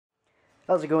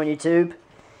How's it going, YouTube?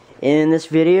 In this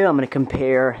video, I'm going to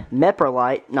compare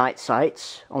Meprolight night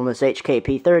sights on this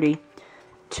HK-P30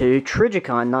 to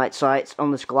Trijicon night sights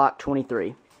on this Glock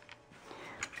 23.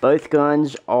 Both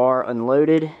guns are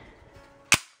unloaded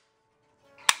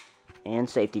and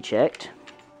safety checked.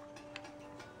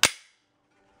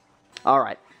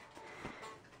 Alright.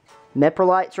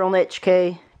 Meprolights are on the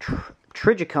HK,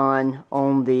 Trijicon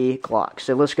on the Glock.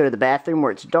 So let's go to the bathroom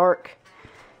where it's dark,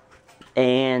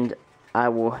 and I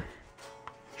will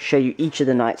show you each of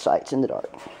the night sights in the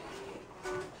dark.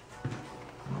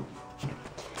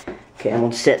 Okay, I'm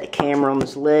going to set the camera on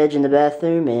this ledge in the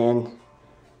bathroom and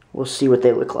we'll see what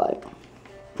they look like.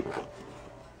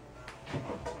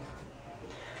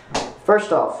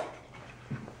 First off,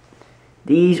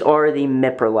 these are the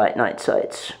Meprolight night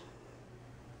sights.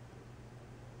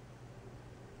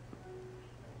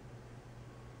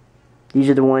 These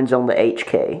are the ones on the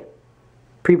HK.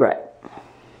 Pretty bright.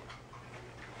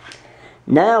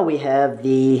 Now we have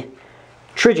the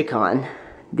Trijicon.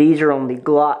 These are on the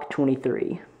Glock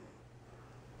 23.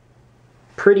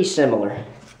 Pretty similar.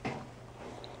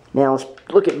 Now let's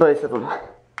look at both of them.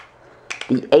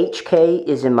 The HK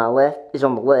is on the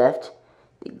left.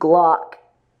 The Glock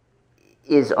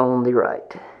is on the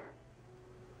right.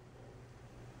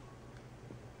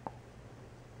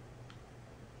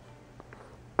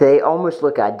 They almost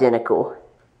look identical.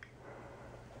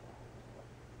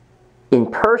 In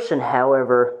person,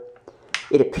 however,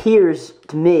 it appears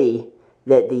to me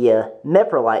that the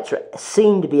Meprolights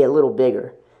seem to be a little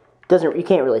bigger. You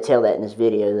can't really tell that in this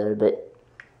video though,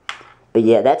 but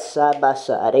yeah, that's side by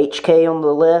side. HK on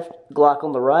the left, Glock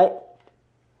on the right,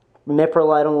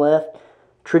 Meprolight on the left,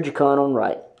 Trijicon on the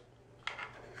right.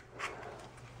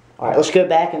 Alright, let's go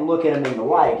back and look at them in the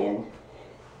light again.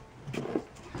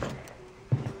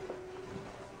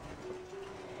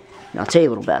 Now I'll tell you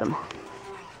a little about them.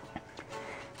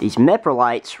 These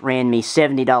Meprolights ran me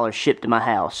 $70 shipped to my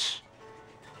house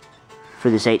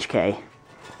for this HK.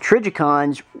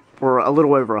 Trijicons were a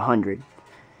little over $100.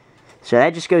 So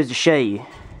that just goes to show you,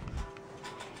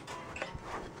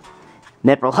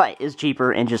 Meprolight is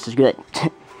cheaper and just as good.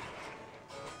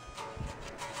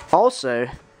 Also,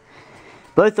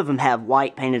 both of them have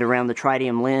white painted around the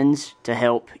tritium lens to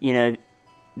help, you know,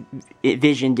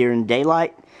 vision during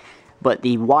daylight. But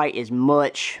the white is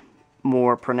much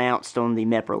more pronounced on the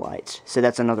Meprolights. So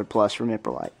that's another plus for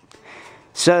Meprolight.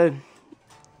 So,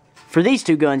 for these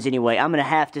two guns anyway, I'm going to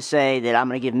have to say that I'm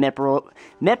going to give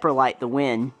Meprolight the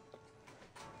win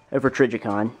over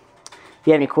Trijicon. If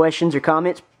you have any questions or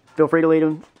comments, feel free to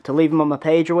leave them on my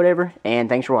page or whatever. And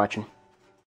thanks for watching.